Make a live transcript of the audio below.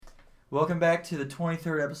Welcome back to the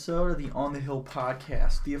 23rd episode of the On the Hill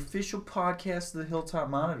podcast, the official podcast of the Hilltop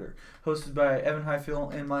Monitor, hosted by Evan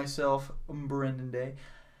Highfield and myself, Brendan Day.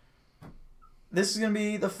 This is going to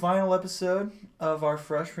be the final episode of our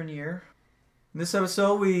freshman year. In this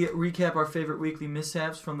episode, we recap our favorite weekly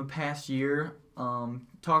mishaps from the past year,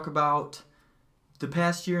 talk about the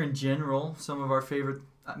past year in general, some of our favorite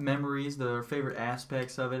memories, our favorite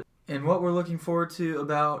aspects of it, and what we're looking forward to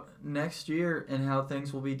about next year and how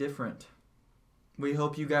things will be different. We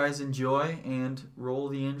hope you guys enjoy and roll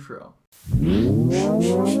the intro.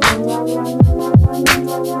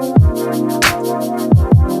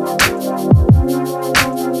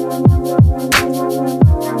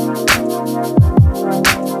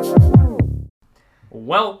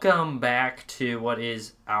 Welcome back to what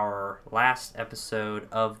is our last episode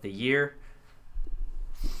of the year.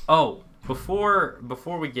 Oh, before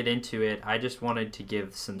we get into it, I just wanted to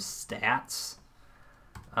give some stats.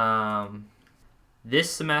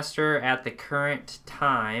 This semester, at the current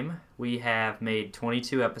time, we have made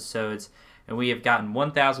 22 episodes, and we have gotten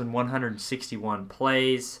 1,161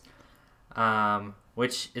 plays,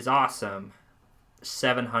 which is awesome.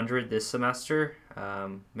 700 this semester,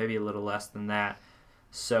 maybe a little less than that.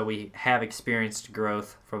 So we have experienced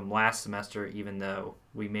growth from last semester, even though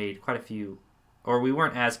we made quite a few, or we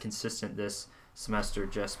weren't as consistent this semester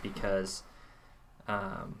just because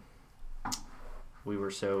we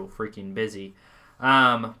were so freaking busy.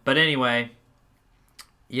 But anyway,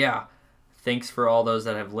 yeah, thanks for all those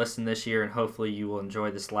that have listened this year, and hopefully you will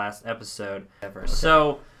enjoy this last episode ever. Okay.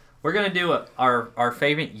 So we're going to do our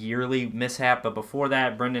favorite yearly mishap, but before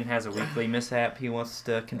that, Brendan has a weekly mishap he wants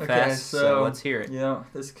to confess, Okay, so let's hear it. Yeah,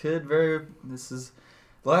 this is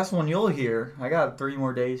the last one you'll hear. I got 3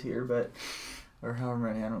 more days here, or however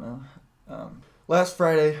many, I don't know. Last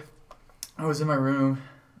Friday, I was in my room,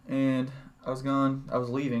 and I was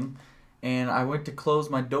leaving, and I went to close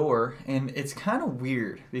my door, and it's kind of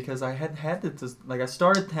weird, because I I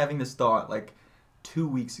started having this thought, 2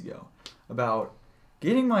 weeks ago, about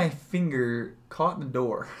getting my finger caught in the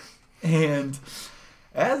door. And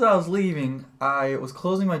as I was leaving, I was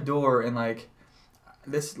closing my door, and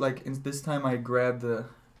this time I grabbed the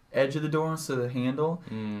edge of the door instead of the handle.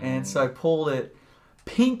 And so I pulled it,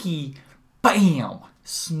 pinky, bam,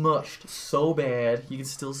 smushed so bad. You can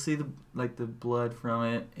still see the blood from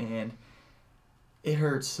it, and it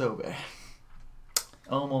hurt so bad.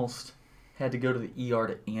 Almost had to go to the ER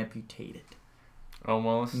to amputate it.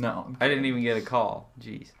 Almost? No. I didn't even get a call.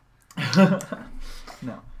 Jeez.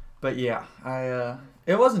 No. But yeah,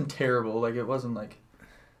 it wasn't terrible. It wasn't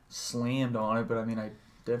slammed on it, but I mean, I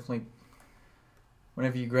definitely,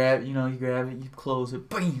 whenever you grab it, you close it,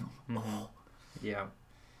 bam. Mm-hmm. Yeah.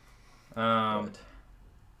 But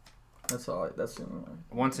that's all. That's the only one.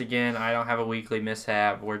 Once again, I don't have a weekly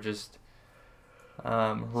mishap. We're just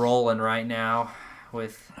rolling right now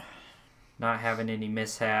with not having any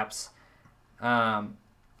mishaps.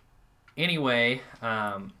 Anyway,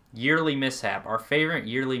 yearly mishap, our favorite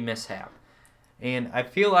yearly mishap. And I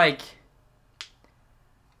feel like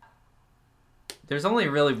there's only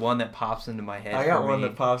really one that pops into my head. I got one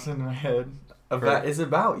that pops into my head. It's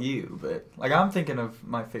about you, but I'm thinking of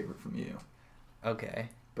my favorite from you. Okay.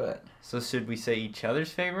 But so should we say each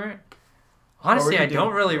other's favorite? Honestly, I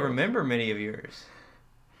don't really remember many of yours.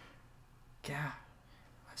 God,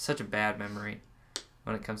 I have such a bad memory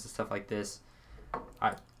when it comes to stuff like this.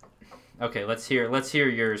 Okay, let's hear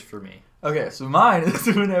yours for me. Okay, so mine is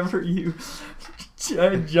whenever you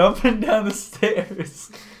jumping down the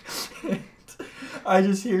stairs. I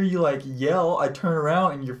just hear you yell. I turn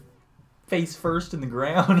around and you're face first in the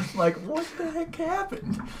ground. I'm like, what the heck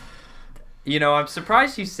happened? I'm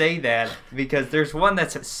surprised you say that, because there's one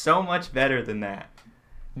that's so much better than that.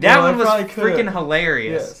 That one was freaking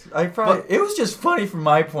hilarious. Yes, it was just funny from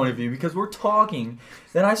my point of view, because we're talking,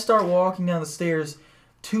 then I start walking down the stairs.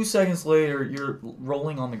 2 seconds later, you're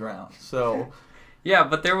rolling on the ground. So, yeah,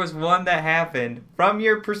 but there was one that happened from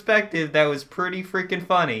your perspective that was pretty freaking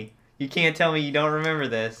funny. You can't tell me you don't remember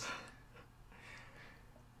this.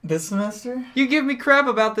 This semester? You give me crap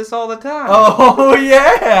about this all the time. Oh,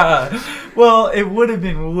 yeah! Well, it would have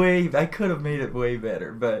been I could have made it way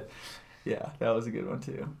better, but yeah, that was a good one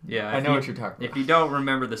too. Yeah, I know what you're talking about. If you don't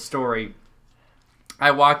remember the story, I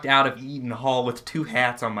walked out of Eaton Hall with 2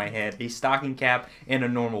 hats on my head, a stocking cap and a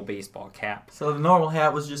normal baseball cap. So the normal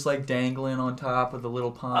hat was just dangling on top of the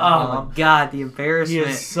little pom. Oh my God, the embarrassment.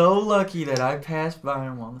 He is so lucky that I passed by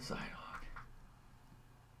him on the sidewalk.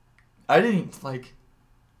 I didn't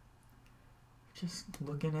just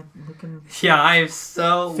looking. Yeah, I am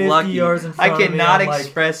so 50 lucky. yards in front I of me, cannot I'm like,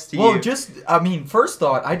 express to well, you. first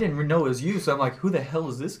thought, I didn't know it was you, so I'm like, who the hell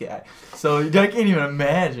is this guy? So I can't even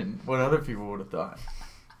imagine what other people would have thought.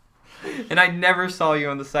 And I never saw you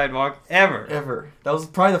on the sidewalk ever. Ever. That was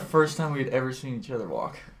probably the first time we had ever seen each other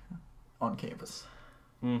walk on campus.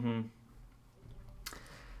 Mm-hmm.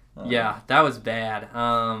 Yeah, that was bad.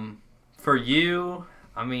 For you,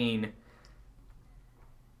 I mean,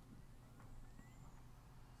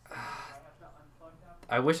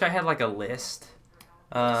 I wish I had like a list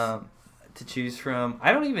to choose from.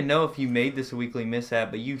 I don't even know if you made this a weekly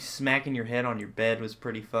mishap, but you smacking your head on your bed was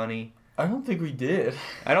pretty funny. I don't think we did.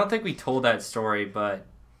 I don't think we told that story, but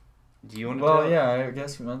do you want to Well, tell it? yeah, I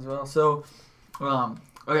guess we might as well. So,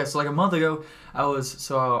 okay, so like a month ago, I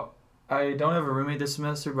don't have a roommate this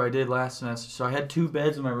semester, but I did last semester. So I had 2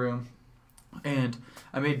 beds in my room, and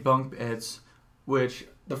I made bunk beds, which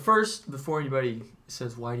before anybody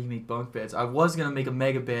says, why do you make bunk beds? I was going to make a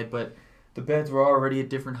mega bed, but the beds were already at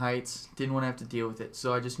different heights. Didn't want to have to deal with it.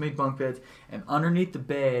 So I just made bunk beds, and underneath the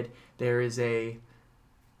bed, there is there's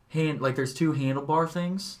 2 handlebar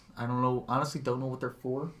things. I don't know, honestly don't know what they're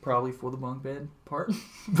for. Probably for the bunk bed part.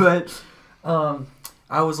 But,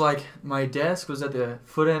 I was like, my desk was at the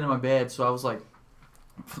foot end of my bed, so I was like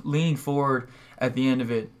leaning forward at the end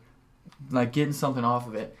of it, like getting something off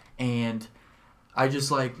of it, and I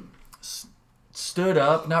just like stood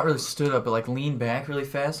up, not really stood up, but like leaned back really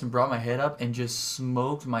fast and brought my head up and just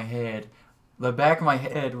smoked my head, the back of my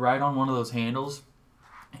head right on one of those handles,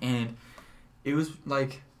 and it was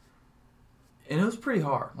like, and it was pretty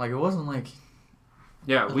hard. Like it wasn't like,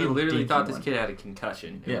 yeah, we literally thought this one. kid had a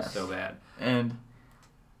concussion. It was so bad. And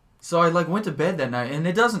so I like went to bed that night, and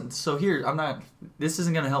it doesn't. So here, this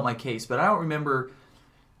isn't gonna help my case, but I don't remember,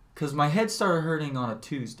 because my head started hurting on a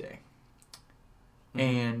Tuesday,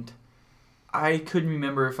 and I couldn't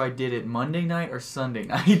remember if I did it Monday night or Sunday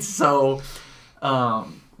night. So, I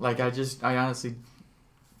honestly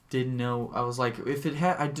didn't know. I was like, if it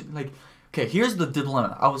had, I did like, okay, here's the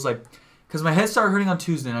dilemma. I was like, because my head started hurting on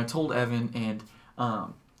Tuesday, and I told Evan, and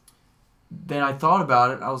then I thought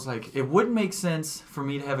about it. I was like, it wouldn't make sense for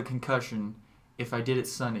me to have a concussion if I did it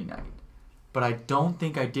Sunday night. But I don't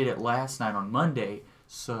think I did it last night on Monday.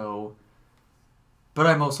 So, but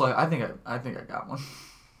I think I got one.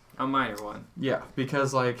 A minor one. Yeah,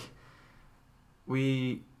 because like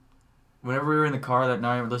whenever we were in the car that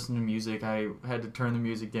night, we were listening to music. I had to turn the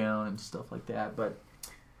music down and stuff like that. But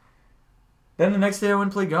then the next day I went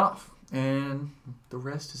and played golf, and the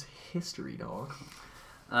rest is history, dog.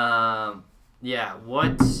 Yeah,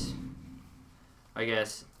 what's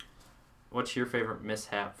your favorite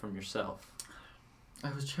mishap from yourself?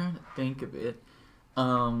 I was trying to think of it.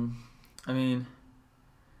 I mean,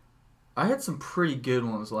 I had some pretty good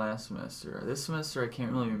ones last semester. This semester, I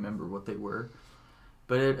can't really remember what they were.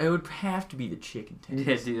 But it would have to be the chicken tenders.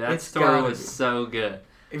 Yeah, dude, that story was so good.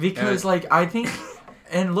 Because, I think...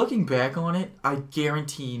 And looking back on it, I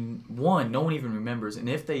guarantee, one, no one even remembers. And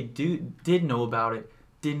if they did know about it,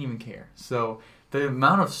 didn't even care. So the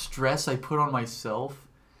amount of stress I put on myself,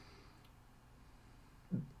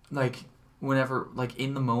 whenever,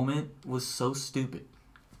 in the moment, was so stupid.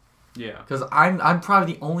 Yeah. Because I'm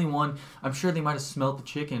probably the only one. I'm sure they might have smelled the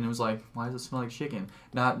chicken and it was like, why does it smell like chicken?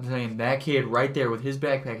 Not saying that kid right there with his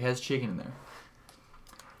backpack has chicken in there.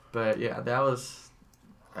 But yeah, that was...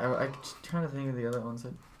 I'm trying to think of the other ones.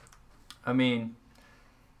 I mean,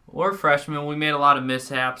 we're freshmen. We made a lot of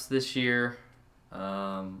mishaps this year.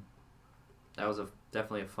 That was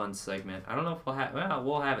definitely a fun segment. I don't know if we'll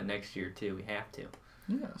have it next year too. We have to.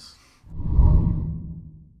 Yes.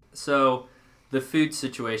 So, the food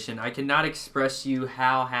situation. I cannot express to you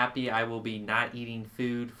how happy I will be not eating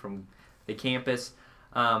food from the campus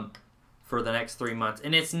for the next 3 months.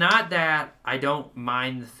 And it's not that I don't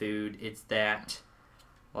mind the food. It's that...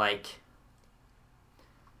 I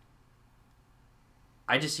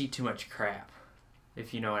just eat too much crap,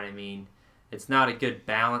 if you know what I mean. It's not a good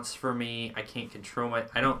balance for me. I can't control it.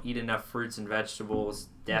 I don't eat enough fruits and vegetables,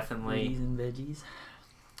 definitely. Fruits and veggies.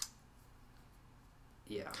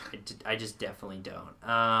 Yeah, I just definitely don't.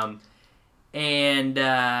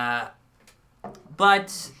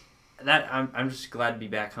 But that I'm just glad to be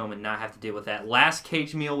back home and not have to deal with that. Last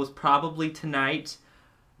cage meal was probably tonight.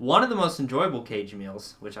 One of the most enjoyable cage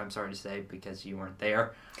meals, which I'm sorry to say because you weren't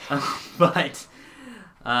there, but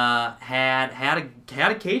had a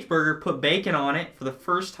cage burger, put bacon on it for the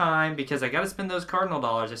first time because I got to spend those Cardinal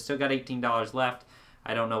dollars. I still got $18 left.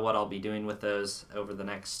 I don't know what I'll be doing with those over the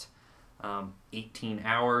next 18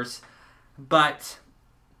 hours, but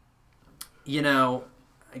I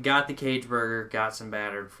got the cage burger, got some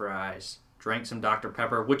battered fries, drank some Dr.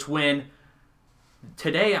 Pepper, which when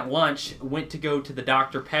today at lunch, went to go to the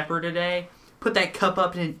Dr. Pepper today, put that cup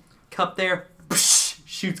there,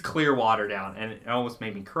 shoots clear water down, and it almost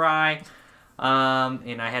made me cry.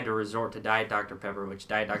 And I had to resort to Diet Dr. Pepper, which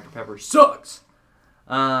Diet Dr. Pepper sucks.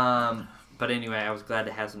 But anyway, I was glad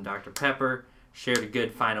to have some Dr. Pepper. Shared a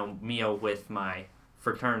good final meal with my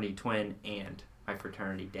fraternity twin and my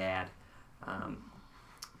fraternity dad. And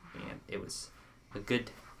it was a good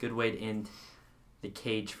way to end the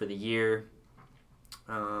cage for the year.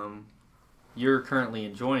 You're currently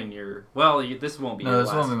enjoying your... Well, this won't be your last.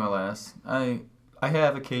 No, this won't be my last. I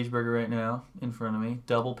have a cage burger right now in front of me.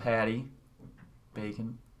 Double patty.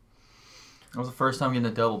 Bacon. That was the first time getting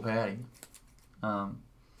a double patty.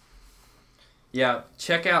 Yeah,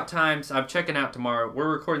 checkout times. I'm checking out tomorrow. We're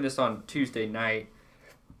recording this on Tuesday night.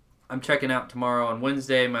 I'm checking out tomorrow on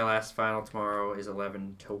Wednesday. My last final tomorrow is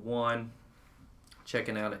 11 to 1.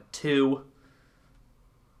 Checking out at 2.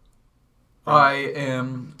 I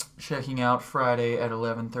am checking out Friday at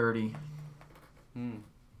 11:30.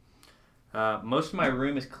 Most of my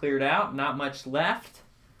room is cleared out. Not much left.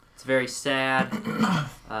 It's very sad.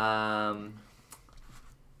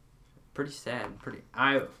 Pretty sad.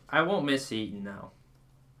 I won't miss eating though.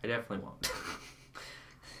 I definitely won't.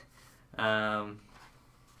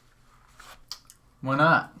 Why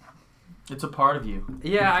not? It's a part of you.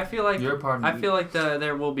 Yeah, I feel like you're a part of I feel like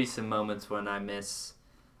there will be some moments when I miss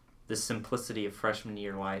the simplicity of freshman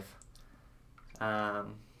year life.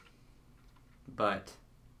 But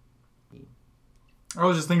I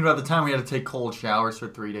was just thinking about the time we had to take cold showers for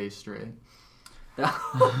 3 days straight. I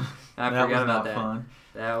forgot about that. Fun.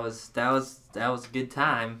 That was a good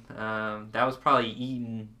time. That was probably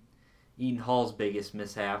Eaton Hall's biggest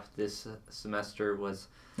mishap this semester was.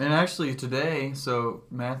 And actually today, so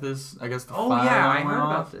Mathis, I guess the Oh fire yeah, I alarm heard went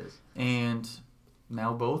about off, this. And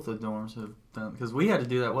now both the dorms have done, because we had to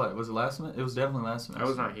do that. What was it last semester? It was definitely last semester. I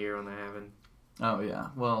was not here when that happened. Oh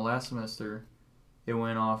yeah, well last semester, it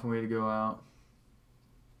went off and we had to go out.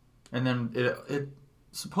 And then it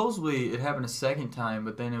supposedly it happened a second time,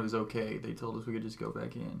 but then it was okay. They told us we could just go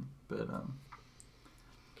back in. But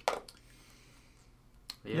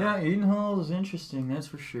yeah, Eden Hall is interesting. That's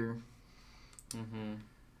for sure.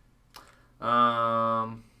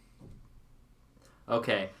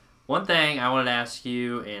 Okay. One thing I wanted to ask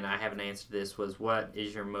you, and I haven't answered this, was what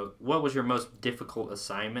was your most difficult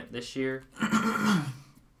assignment this year?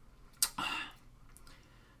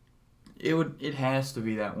 It has to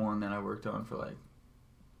be that one that I worked on for like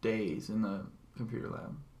days in the computer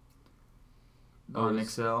lab. On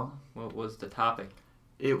Excel. What was the topic?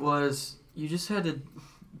 It was, you just had to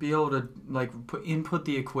be able to like input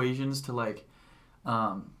the equations to like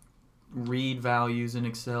read values in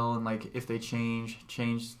Excel, and like if they change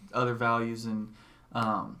other values, and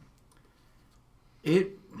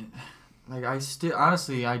it like I still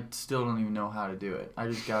don't even know how to do it. I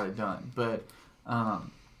just got it done. But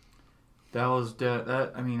that was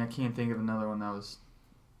that. I mean, I can't think of another one that was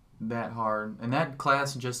that hard. And that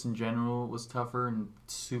class, just in general, was tougher and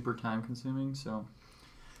super time consuming. So.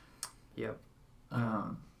 Yep.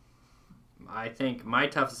 I think my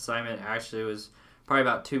toughest assignment actually was probably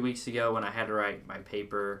about 2 weeks ago when I had to write my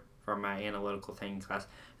paper for my analytical thinking class.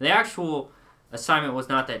 And the actual assignment was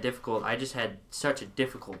not that difficult. I just had such a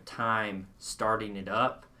difficult time starting it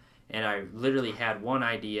up, and I literally had one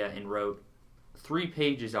idea and wrote 3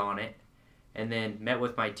 pages on it, and then met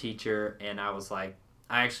with my teacher, and I was like,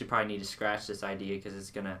 I actually probably need to scratch this idea because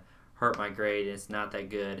it's going to hurt my grade, and it's not that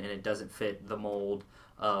good, and it doesn't fit the mold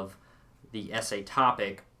of the essay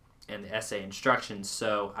topic and the essay instructions.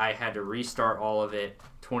 So I had to restart all of it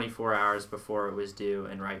 24 hours before it was due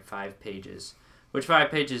and write 5 pages, which 5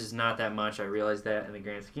 pages is not that much. I realize that in the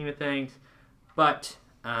grand scheme of things, but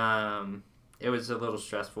it was a little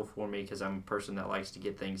stressful for me because I'm a person that likes to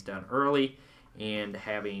get things done early, and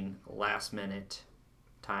having last minute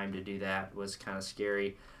time to do that was kind of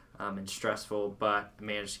scary and stressful, but I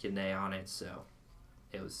managed to get an A on it, so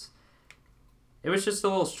it was just a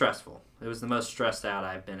little stressful. It was the most stressed out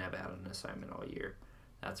I've been about an assignment all year,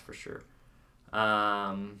 that's for sure.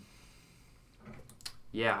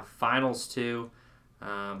 Yeah, finals too.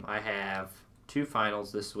 I have 2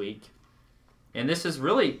 finals this week, and this is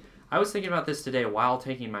really, I was thinking about this today while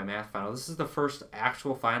taking my math final. This is the first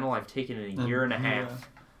actual final I've taken in a year and a half,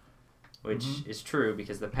 which is true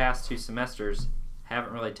because the past 2 semesters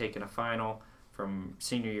haven't really taken a final from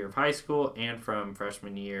senior year of high school and from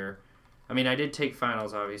freshman year. I mean, I did take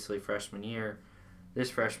finals, obviously, this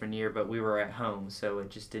freshman year, but we were at home, so it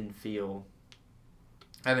just didn't feel...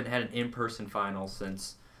 I haven't had an in-person final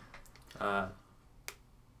since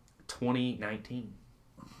 2019.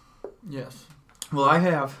 Yes. Well, I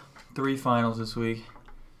have 3 finals this week.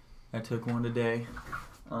 I took one today.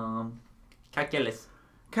 Calculus.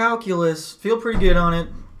 Feel pretty good on it.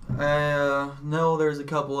 I know there's a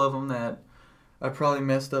couple of them that I probably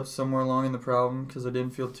messed up somewhere along in the problem because I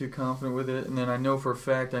didn't feel too confident with it. And then I know for a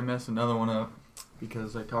fact I messed another one up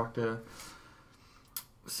because I talked to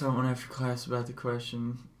someone after class about the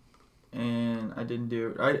question and I didn't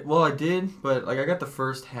do it. I did, but I got the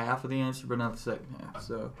first half of the answer, but not the second half.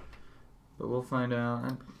 So, but we'll find out.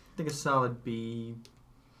 I think a solid B,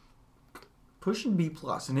 pushing B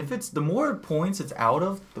plus. And if it's the more points it's out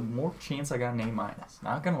of, the more chance I got an A minus.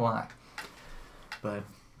 Not gonna lie, but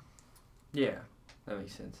yeah, that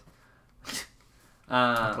makes sense.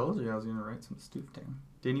 I told you I was gonna write some stuff down.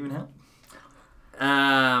 Didn't even help.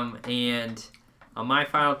 And on my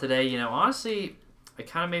final today, honestly, it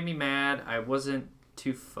kind of made me mad. I wasn't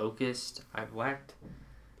too focused. I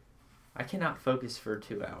cannot focus for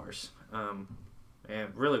 2 hours. It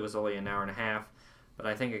really was only an hour and a half, but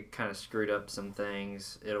I think it kind of screwed up some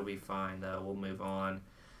things. It'll be fine, though. We'll move on.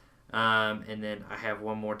 And then I have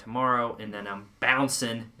one more tomorrow, and then I'm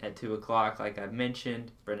bouncing at 2 o'clock, like I've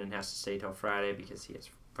mentioned. Brendan has to stay till Friday because he has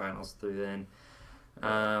finals through then.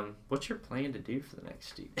 What's your plan to do for the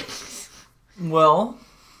next 2 days? Well,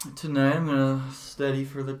 tonight I'm going to study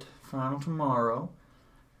for the final tomorrow.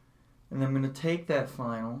 And then I'm going to take that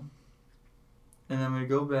final. And then I'm going to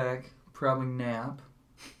go back, probably nap.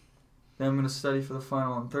 Then I'm going to study for the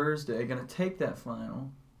final on Thursday. I'm going to take that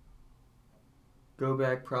final. Go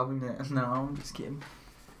back, probably nap. No, I'm just kidding.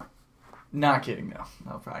 Not kidding, no.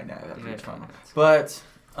 I'll probably nap after each final. But,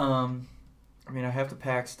 I have to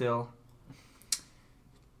pack still.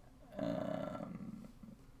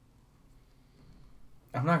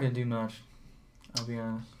 I'm not going to do much. I'll be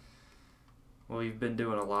honest. Well, you've been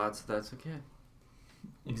doing a lot, so that's okay.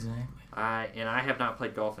 Exactly. I have not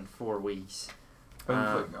played golf in 4 weeks. I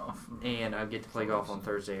haven't played golf. And I get to play golf on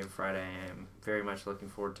Thursday and Friday. I am very much looking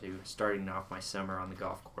forward to starting off my summer on the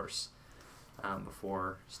golf course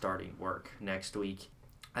before starting work next week.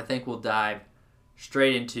 I think we'll dive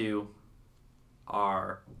straight into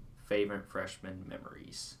our favorite freshman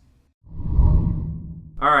memories.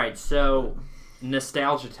 All right, so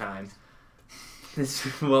nostalgia time. This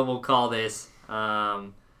is what we'll call this.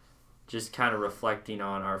 Just kind of reflecting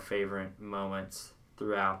on our favorite moments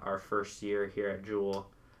throughout our first year here at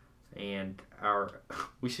Jewel, and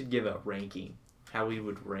we should give a ranking, how we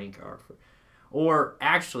would rank or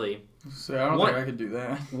actually, so I don't think I could do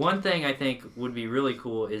that. One thing I think would be really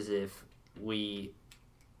cool is if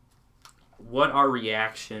what our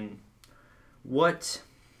reaction, what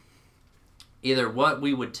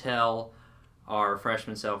we would tell our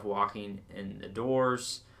freshman self walking in the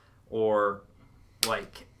doors, or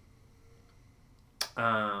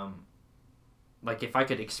if I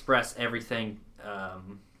could express everything a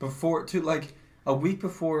week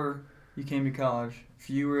before you came to college, if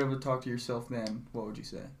you were able to talk to yourself then, what would you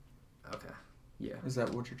say? Okay. Yeah. Is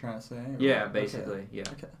that what you're trying to say? Yeah, basically. Okay. Yeah.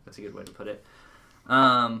 Okay. That's a good way to put it.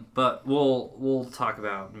 But we'll talk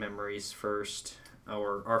about memories first,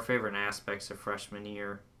 or our favorite aspects of freshman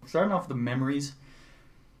year. Starting off with the memories,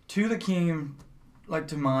 2 that came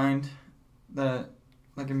to mind that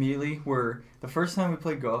immediately were the first time we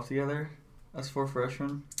played golf together, us 4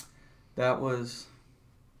 freshmen. That was,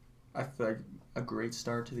 I feel like, a great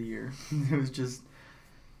start to the year. It was just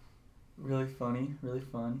really funny, really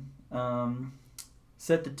fun.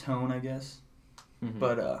 Set the tone, I guess. Mm-hmm.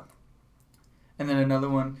 But and then another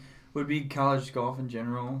one would be college golf in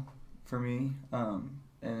general for me,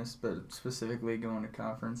 and specifically going to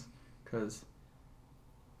conference, because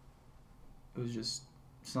it was just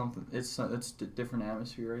something. It's a different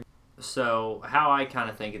atmosphere. Right? So how I kind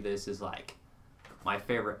of think of this is my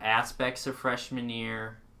favorite aspects of freshman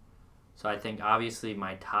year. So I think obviously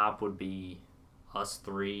my top would be us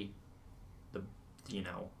 3.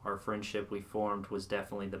 Our friendship we formed was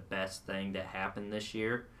definitely the best thing that happened this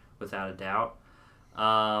year, without a doubt.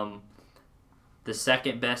 The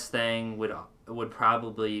second best thing would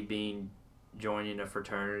probably be joining a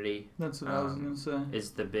fraternity. That's what I was gonna say.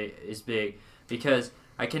 Is big because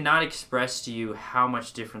I cannot express to you how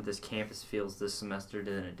much different this campus feels this semester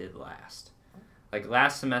than it did last.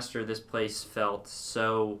 Last semester, this place felt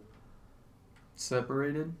so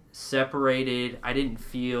separated. I didn't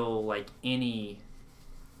feel any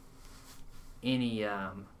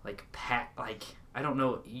I don't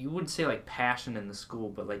know, you wouldn't say passion in the school,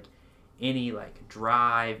 but any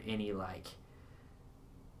drive, any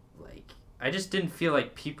I just didn't feel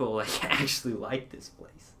like people actually liked this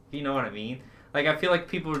place. You know what I mean? I feel like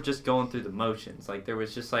people were just going through the motions. There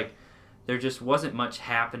was just there just wasn't much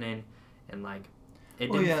happening, and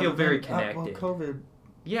it didn't feel very connected. COVID.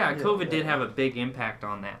 Yeah, COVID did have a big impact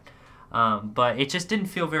on that. But it just didn't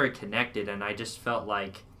feel very connected, and I just felt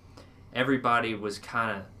like everybody was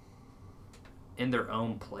kind of in their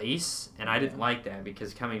own place, and I didn't like that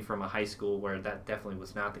because coming from a high school where that definitely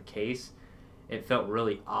was not the case, it felt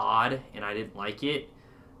really odd, and I didn't like it.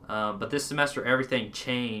 But this semester, everything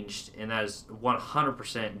changed, and that is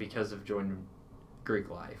 100% because of joining Greek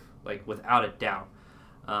life, like without a doubt.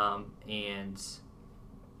 And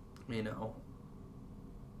you know,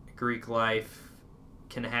 Greek life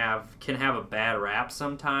can have a bad rap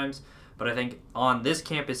sometimes, but I think on this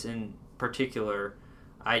campus in particular,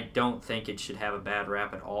 I don't think it should have a bad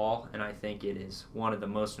rap at all, and I think it is one of the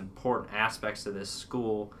most important aspects of this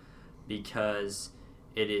school because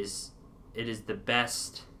it is the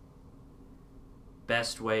best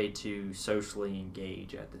way to socially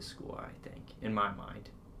engage at this school, I think, in my mind.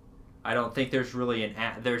 I don't think there's really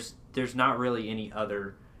there's not really any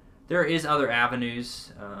other. There is other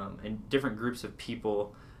avenues and different groups of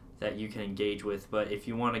people that you can engage with, but if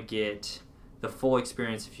you want to get the full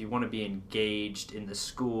experience, if you want to be engaged in the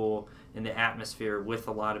school, in the atmosphere with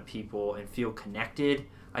a lot of people and feel connected,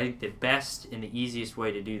 I think the best and the easiest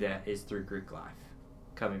way to do that is through Greek life,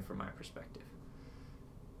 coming from my perspective.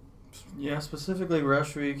 Yeah, specifically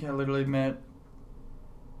Rush Week, I literally met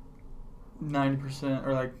 90%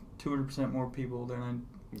 or like 200% more people than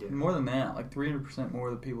more than that, like 300% more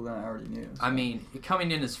of the people that I already knew. So. I mean,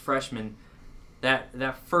 coming in as freshmen,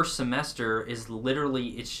 that first semester is literally,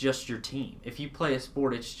 it's just your team. If you play a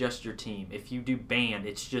sport, it's just your team. If you do band,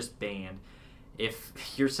 it's just band. If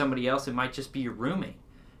you're somebody else, it might just be your roommate.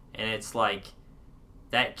 And it's like,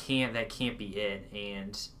 that can't be it.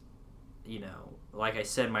 And, you know, like I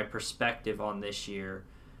said, my perspective on this year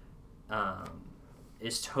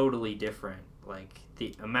is totally different. Like,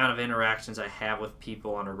 the amount of interactions I have with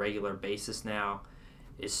people on a regular basis now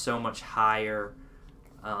is so much higher.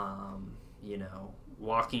 You know,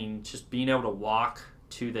 just being able to walk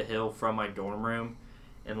to the hill from my dorm room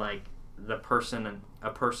and like a person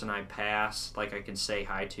I pass, like I can say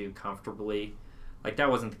hi to comfortably. Like that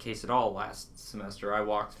wasn't the case at all last semester. I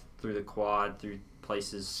walked through the quad, through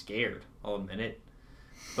places scared, I'll admit it.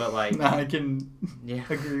 But like I can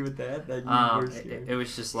agree with that you were scared. It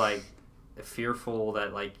was just like fearful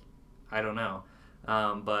that like I don't know.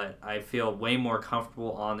 But I feel way more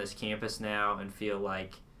comfortable on this campus now and feel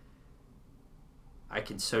like I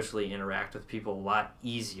can socially interact with people a lot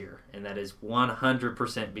easier, and that is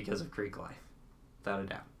 100% because of Greek life, without a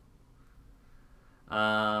doubt.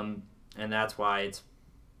 And that's why it's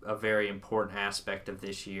a very important aspect of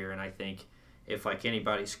this year, and I think if like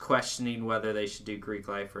anybody's questioning whether they should do Greek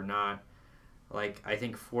life or not, like I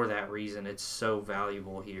think for that reason it's so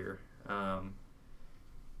valuable here,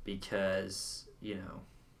 because, you know,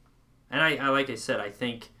 and I like I said, I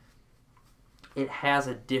think it has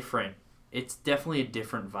it's definitely a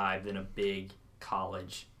different vibe than a big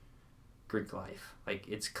college Greek life. Like,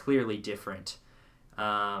 it's clearly different.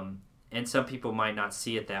 And some people might not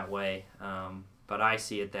see it that way, but I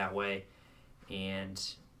see it that way. And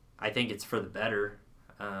I think it's for the better.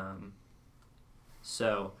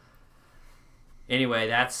 So, anyway,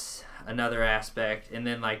 that's another aspect. And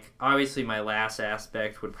then, like, obviously my last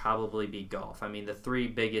aspect would probably be golf. I mean, the three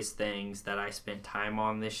biggest things that I spent time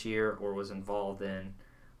on this year or was involved in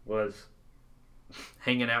was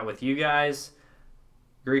hanging out with you guys,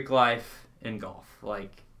 Greek life, and golf.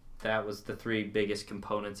 Like, that was the three biggest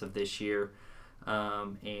components of this year.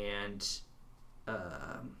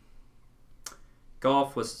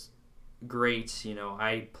 Golf was great. You know,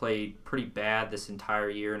 I played pretty bad this entire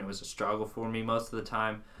year, and it was a struggle for me most of the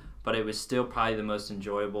time, but it was still probably the most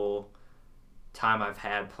enjoyable time I've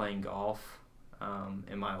had playing golf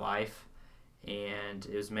in my life, and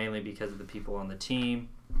it was mainly because of the people on the team.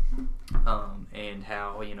 And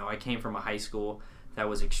how, you know, I came from a high school that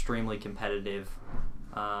was extremely competitive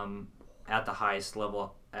at the highest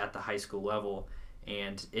level, at the high school level,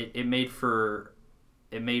 and it made for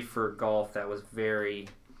golf that was very,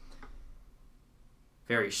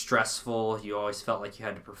 very stressful. You always felt like you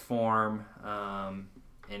had to perform,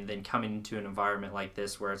 and then coming into an environment like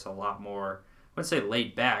this where it's a lot more, I wouldn't say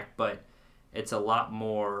laid back, but it's a lot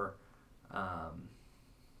more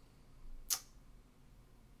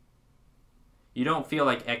you don't feel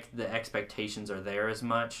like the expectations are there as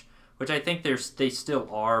much, which I think they still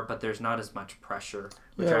are, but there's not as much pressure,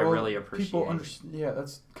 which I really appreciate.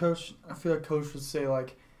 That's Coach. I feel like Coach would say,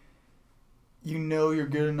 like, you know you're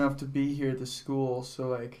good enough to be here at the school, so,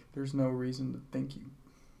 like, there's no reason to think you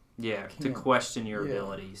to question your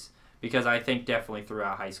abilities. Because I think definitely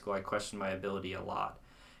throughout high school I questioned my ability a lot.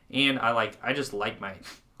 And I just like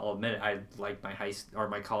I'll admit it, I liked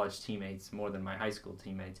my college teammates more than my high school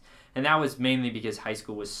teammates. And that was mainly because high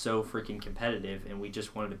school was so freaking competitive and we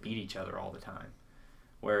just wanted to beat each other all the time.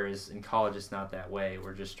 Whereas in college it's not that way.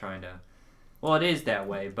 We're just trying to, well, it is that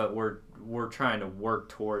way, but we're trying to work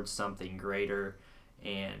towards something greater,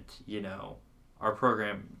 and our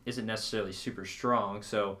program isn't necessarily super strong,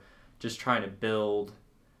 so just trying to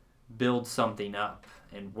build something up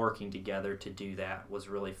and working together to do that was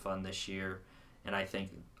really fun this year. And I think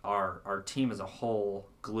our team as a whole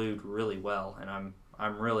glued really well, and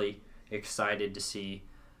I'm really excited to see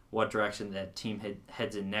what direction that team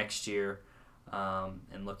heads in next year,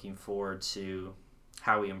 and looking forward to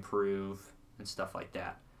how we improve and stuff like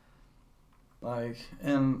that.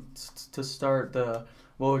 And to start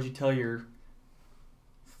what would you tell your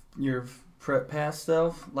past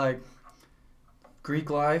self, like Greek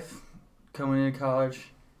life, coming into college?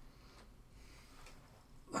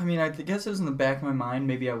 I mean, I guess it was in the back of my mind.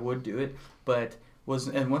 Maybe I would do it, but once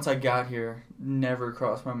I got here, never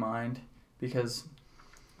crossed my mind, because,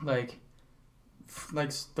 like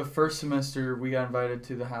the first semester we got invited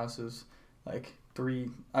to the houses, I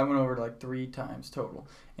went over 3 times total,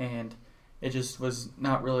 and it just was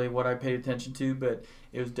not really what I paid attention to, but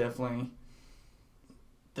it was definitely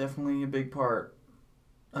a big part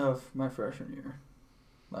of my freshman year.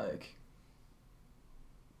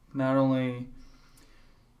 Not only,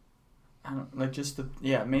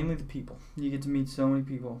 mainly the people. You get to meet so many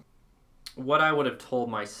people. What I would have told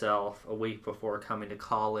myself a week before coming to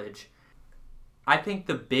college, I think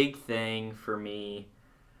the big thing for me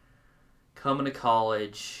coming to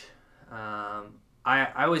college,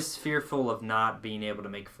 I was fearful of not being able to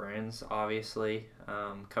make friends, obviously,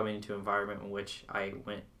 coming into an environment in which I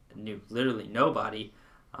knew literally nobody.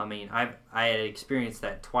 I mean, I had experienced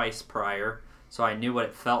that twice prior, so I knew what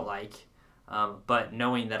it felt like, but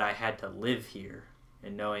knowing that I had to live here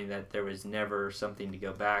and knowing that there was never something to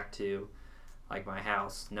go back to, like my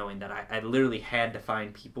house, knowing that I literally had to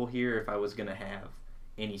find people here if I was going to have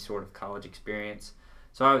any sort of college experience.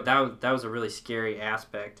 So that was a really scary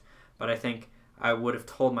aspect, but I think I would have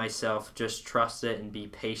told myself just trust it and be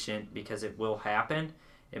patient because it will happen.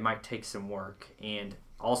 It might take some work, and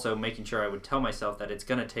also making sure I would tell myself that it's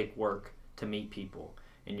going to take work to meet people,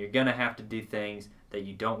 and you're going to have to do things that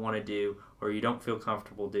you don't want to do or you don't feel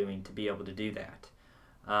comfortable doing to be able to do that.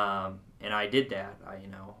 And I did that.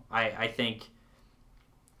 I think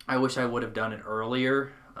I wish I would have done it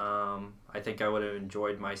earlier. I think I would have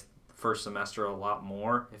enjoyed my first semester a lot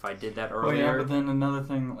more if I did that earlier. Oh yeah, but then another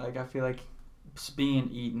thing, I feel like being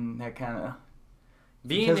Eaton, that kind of...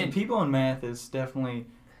 Because people in math is definitely...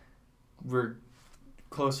 We're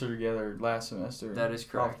closer together last semester. That is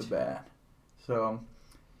correct. Off the bat. So,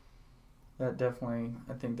 I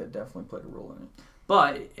think that definitely played a role in it.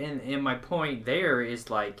 But, and my point there is,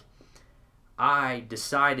 I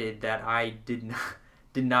decided that I did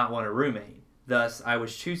not want a roommate. Thus, I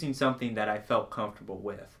was choosing something that I felt comfortable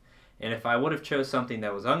with. And if I would have chose something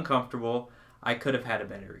that was uncomfortable, I could have had a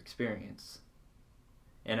better experience.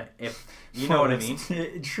 And if you know what I mean.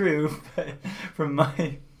 True, but from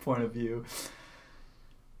my point of view,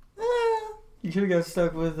 you could have got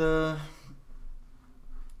stuck with an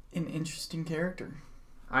interesting character.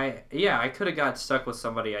 I could have got stuck with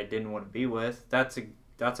somebody I didn't want to be with. That's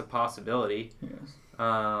a possibility. Yes.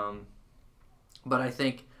 But I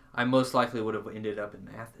think I most likely would have ended up in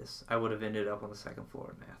Mathis. I would have ended up on the second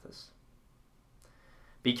floor of Mathis.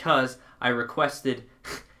 Because I requested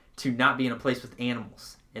to not be in a place with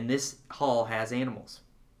animals. And this hall has animals.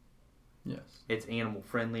 Yes. It's animal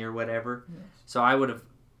friendly or whatever. Yes. So I would have,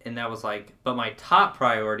 and that was but my top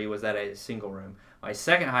priority was that I had a single room. My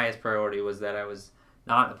second highest priority was that I was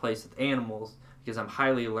not in a place with animals because I'm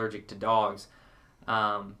highly allergic to dogs.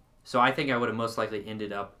 So I think I would have most likely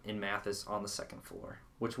ended up in Mathis on the second floor,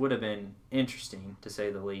 which would have been interesting to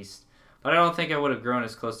say the least. But I don't think I would have grown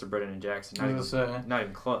as close to Brendan and Jackson. Not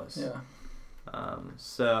even close. Yeah.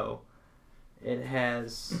 So it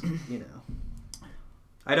has,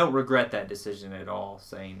 I don't regret that decision at all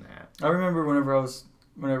saying that. I remember whenever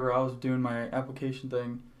I was doing my application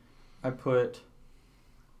thing, I put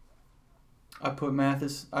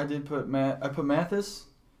Mathis. I put Mathis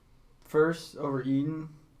first over Eden,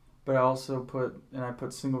 but I also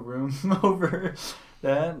put single room over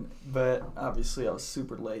that. But obviously I was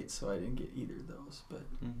super late, so I didn't get either of those. But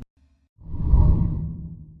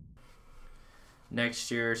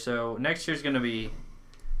next year's gonna be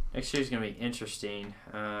interesting.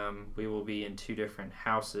 We will be in 2 different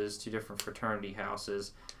houses, 2 different fraternity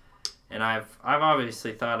houses, and I've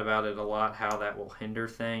obviously thought about it a lot, how that will hinder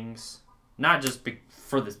things, not just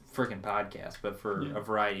for the freaking podcast, but for a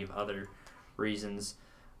variety of other reasons.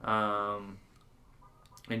 And,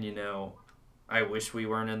 I wish we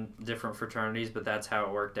weren't in different fraternities, but that's how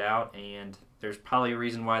it worked out. And there's probably a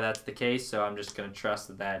reason why that's the case, so I'm just going to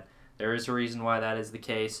trust that there is a reason why that is the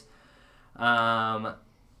case. But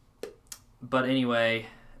anyway,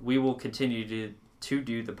 we will continue to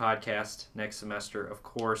do the podcast next semester, of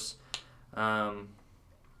course. I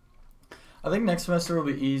think next semester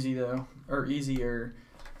will be easy, though, or easier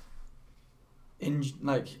in,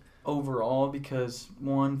 overall, because,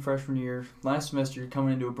 one, freshman year, last semester, you're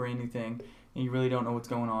coming into a brand new thing, and you really don't know what's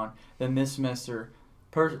going on. Then this semester,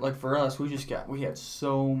 for us, we had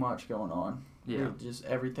so much going on. Yeah. Just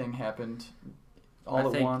everything happened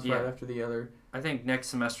all at once, right after the other. I think next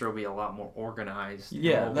semester will be a lot more organized.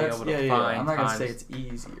 Yeah, we'll be able to find I'm not going to say it's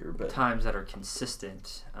easier, but times that are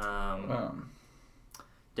consistent.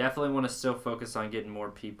 Definitely want to still focus on getting more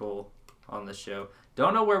people on the show.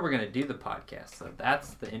 Don't know where we're going to do the podcast, so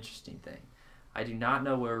that's the interesting thing. I do not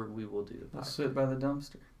know where we will do the podcast. We'll sit by the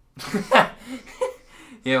dumpster.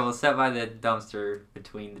 Yeah, we'll sit by the dumpster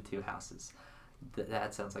between the two houses.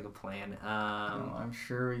 That sounds like a plan. I'm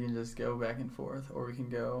sure we can just go back and forth, or we can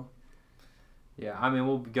go... Yeah, I mean,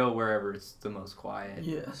 we'll go wherever it's the most quiet.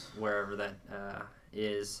 Yes. Wherever that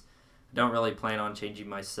is. Don't really plan on changing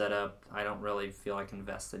my setup. I don't really feel like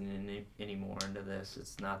investing any more into this.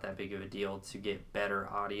 It's not that big of a deal to get better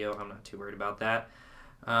audio. I'm not too worried about that.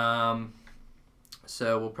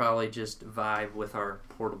 So we'll probably just vibe with our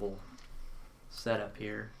portable setup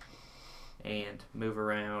here and move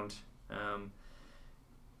around.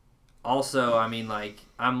 Also, I mean,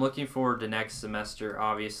 I'm looking forward to next semester,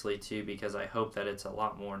 obviously, too, because I hope that it's a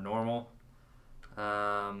lot more normal.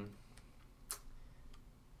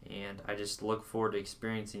 And I just look forward to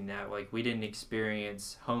experiencing that. We didn't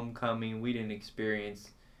experience homecoming. We didn't experience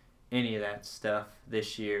any of that stuff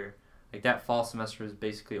this year. That fall semester was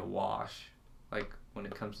basically a wash, when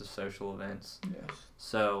it comes to social events. Yes.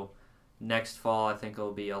 So next fall, I think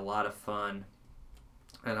it'll be a lot of fun,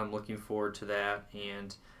 and I'm looking forward to that.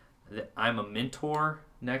 And I'm a mentor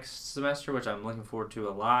next semester, which I'm looking forward to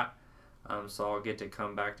a lot. So I'll get to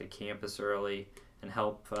come back to campus early and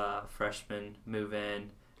help freshmen move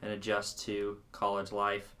in and adjust to college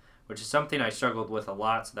life, which is something I struggled with a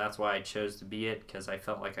lot, so that's why I chose to be it, because I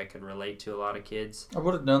felt like I could relate to a lot of kids. I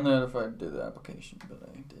would have done that if I did the application, but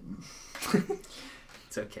I didn't.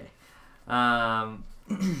 It's okay.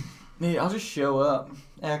 Me, I'll just show up,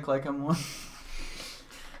 act like I'm one.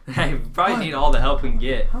 I probably need all the help we can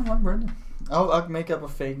get. Hi, I'm Brendan. I'll make up a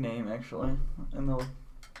fake name, actually, and they'll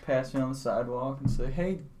pass me on the sidewalk and say,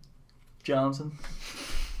 "Hey, Johnson."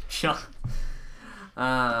 John.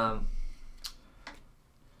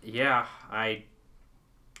 Yeah,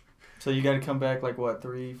 So you got to come back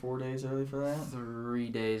 3-4 days early for that? 3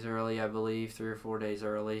 days early, I believe, 3 or 4 days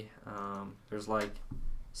early. There's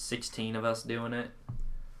 16 of us doing it.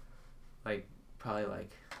 Probably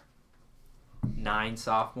 9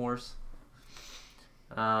 sophomores.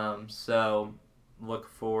 So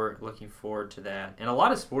looking forward to that. And a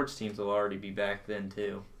lot of sports teams will already be back then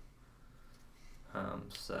too.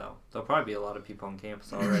 So there'll probably be a lot of people on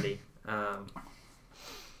campus already.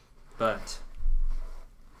 But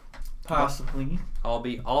possibly. I'll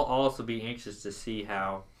also be anxious to see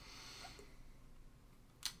how.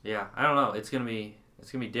 Yeah, I don't know. It's gonna be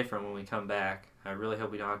different when we come back. I really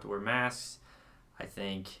hope we don't have to wear masks.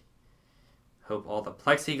 Hope all the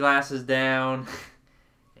plexiglass is down,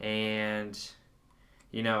 and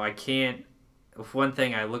I can't. One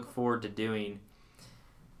thing I look forward to doing.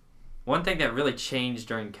 One thing that really changed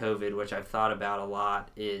during COVID, which I've thought about a lot,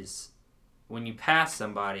 is when you pass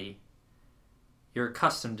somebody, you're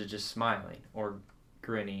accustomed to just smiling or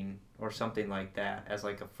grinning or something like that as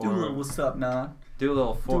a form. Do a little what's up, nod. Do a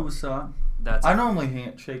little Do what's up. I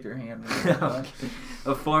normally shake their hand.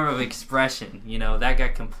 A form of expression. That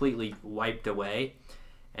got completely wiped away,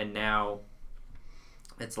 and now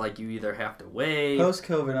it's you either have to wave.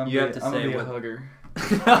 Post-COVID, I'm going to be a hugger.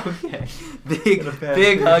 Okay. Big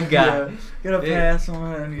hug guy. Yeah. Gonna pass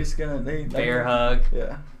someone and just gonna bear hug.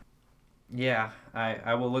 Yeah. Yeah,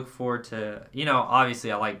 I will look forward to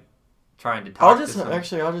obviously I like trying to talk. I'll just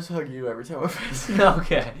hug you every time I pass you.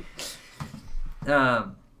 Okay.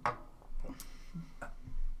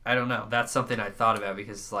 I don't know. That's something I thought about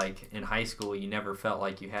because in high school you never felt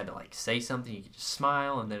like you had to say something. You could just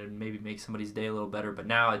smile and then it'd maybe make somebody's day a little better. But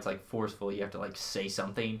now it's forceful. You have to say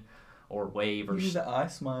something. Or wave or... Use the eye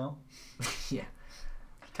smile. Yeah.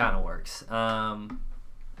 Kind of works.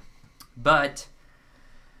 But,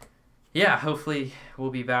 yeah, hopefully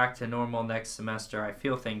we'll be back to normal next semester. I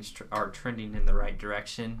feel things are trending in the right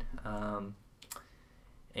direction.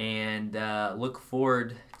 And look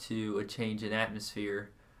forward to a change in atmosphere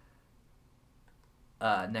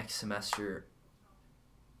next semester.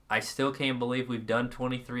 I still can't believe we've done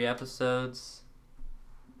 23 episodes.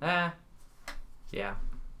 Yeah,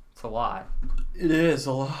 it's a lot. It is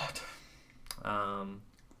a lot.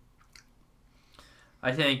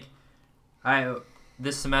 I think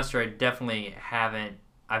this semester I definitely haven't.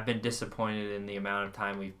 I've been disappointed in the amount of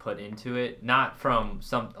time we've put into it. Not from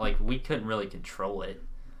we couldn't really control it,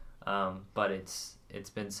 but it's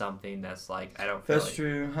been something that's like I don't feel That's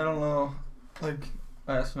true. I don't know. Like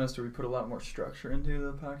last semester we put a lot more structure into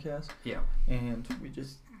the podcast. Yeah. And we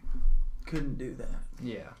just couldn't do that.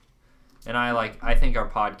 Yeah. And I think our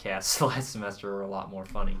podcasts last semester were a lot more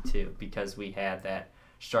funny too because we had that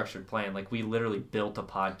structured plan. Like we literally built a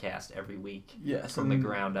podcast every week. Yes, from the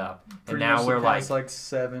ground up. And now we're like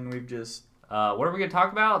 7. We've just what are we gonna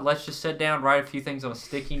talk about? Let's just sit down, write a few things on a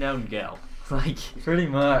sticky note, and go. Pretty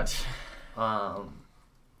much.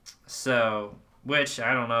 So, which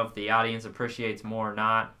I don't know if the audience appreciates more or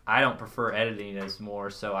not. I don't prefer editing as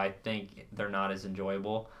more, so I think they're not as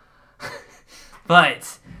enjoyable.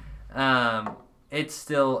 But it's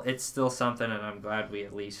still something, and I'm glad we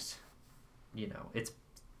at least, it's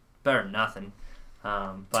better than nothing.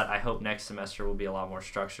 But I hope next semester we'll be a lot more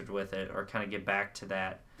structured with it, or kind of get back to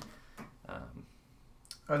that.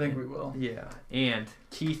 I think we will. Yeah. And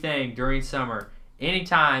key thing during summer,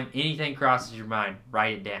 anytime anything crosses your mind,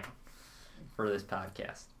 write it down for this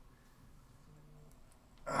podcast.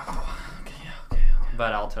 Oh, okay.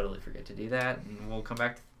 But I'll totally forget to do that, and we'll come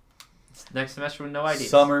back next semester with no ideas.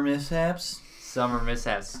 Summer mishaps. It's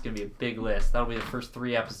going to be a big list. That'll be the first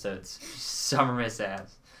 3 episodes. Summer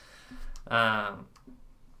mishaps. But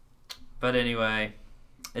anyway,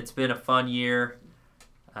 it's been a fun year.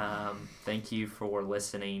 Thank you for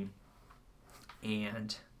listening.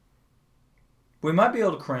 And we might be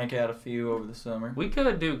able to crank out a few over the summer. We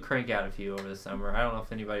could crank out a few over the summer. I don't know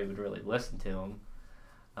if anybody would really listen to them.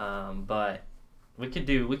 But we could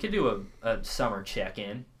do a summer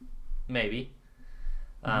check-in, maybe.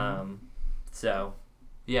 Mm-hmm. So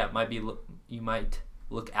yeah, you might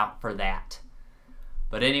look out for that.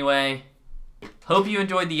 But anyway, hope you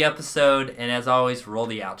enjoyed the episode, and as always, roll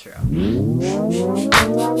the outro.